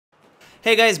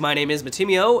Hey guys, my name is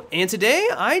Matimio, and today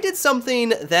I did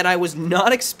something that I was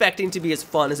not expecting to be as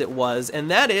fun as it was, and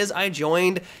that is I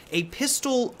joined a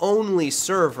pistol-only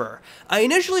server. I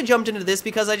initially jumped into this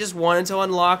because I just wanted to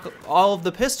unlock all of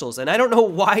the pistols, and I don't know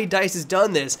why DICE has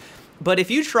done this, but if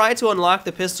you try to unlock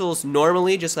the pistols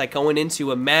normally, just like going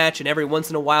into a match and every once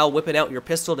in a while whipping out your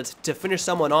pistol to finish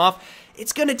someone off,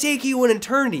 it's gonna take you an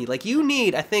eternity. Like, you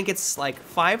need, I think it's like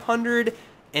 570,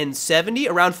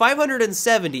 around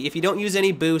 570 if you don't use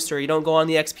any boost or you don't go on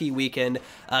the XP weekend,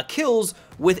 kills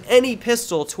with any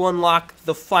pistol to unlock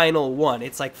the final one.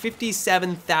 It's like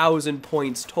 57,000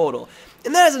 points total.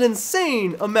 And that is an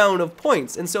insane amount of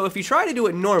points. And so if you try to do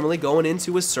it normally, going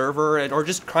into a server or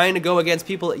just trying to go against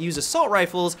people that use assault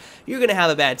rifles, you're going to have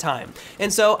a bad time.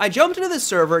 And so I jumped into this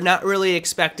server not really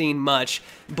expecting much,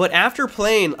 but after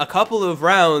playing a couple of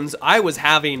rounds, I was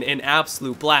having an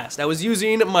absolute blast. I was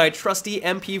using my trusty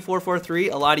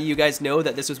MP443. A lot of you guys know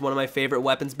that this was one of my favorite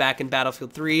weapons back in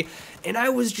Battlefield 3, and I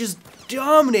was just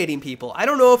dominating people. I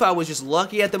don't know if I was just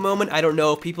lucky at the moment. I don't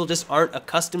know if people just aren't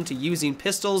accustomed to using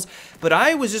pistols, but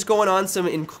I was just going on some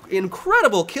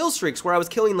incredible kill streaks where I was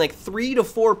killing like 3 to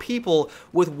 4 people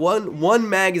with one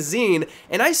magazine,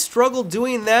 and I struggled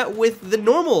doing that with the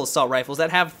normal assault rifles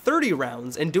that have 30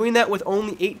 rounds, and doing that with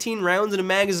only 18 rounds in a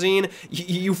magazine,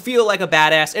 you feel like a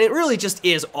badass, and it really just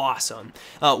is awesome.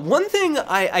 One thing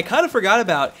I kind of forgot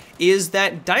about is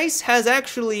that DICE has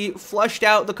actually flushed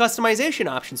out the customization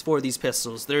options for these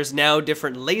pistols. There's now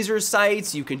different laser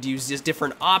sights, you can use just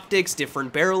different optics,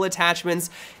 different barrel attachments,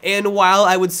 and while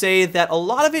I would say that a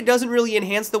lot of it doesn't really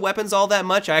enhance the weapons all that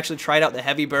much, I actually tried out the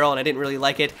heavy barrel and I didn't really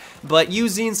like it, but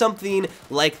using something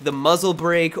like the muzzle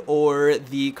brake or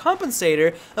the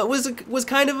compensator was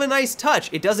kind of a nice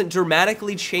touch. It doesn't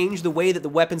dramatically change the way that the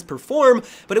weapons perform,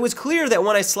 but it was clear that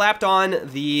when I slapped on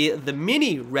the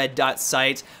mini red dot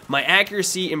sight, my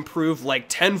accuracy improved like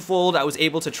tenfold. I was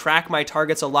able to track my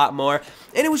targets a lot more,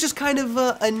 and it was just kind of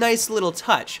a nice little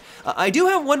touch. I do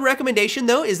have one recommendation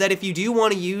though, is that if you do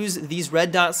want to use these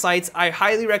red dot sights, I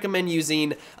highly recommend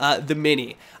using the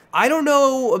mini. I don't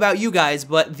know about you guys,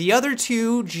 but the other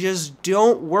two just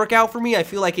don't work out for me. I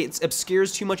feel like it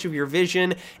obscures too much of your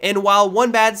vision, and while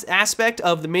one bad aspect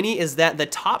of the mini is that the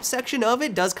top section of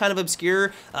it does kind of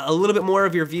obscure a little bit more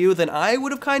of your view than I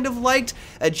would have kind of liked,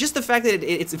 just the fact that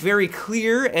it's very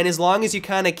clear, and as long as you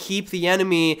kind of keep the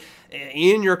enemy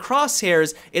in your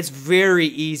crosshairs, it's very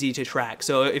easy to track.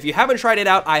 So if you haven't tried it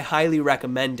out, I highly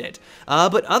recommend it.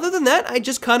 But other than that, I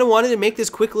just kind of wanted to make this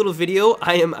quick little video.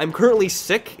 I'm currently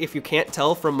sick, if you can't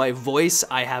tell from my voice.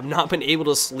 I have not been able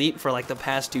to sleep for like the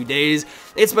past 2 days.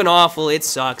 It's been awful, it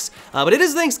sucks. But it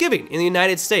is Thanksgiving in the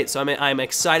United States, so I'm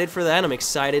excited for that. I'm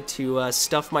excited to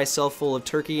stuff myself full of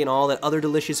turkey and all that other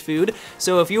delicious food.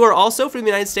 So if you are also from the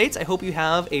United States, I hope you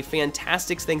have a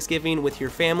fantastic Thanksgiving with your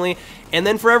family. And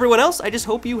then for everyone else, I just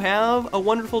hope you have a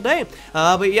wonderful day.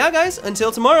 But yeah, guys,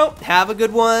 until tomorrow, have a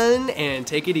good one and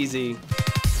take it easy.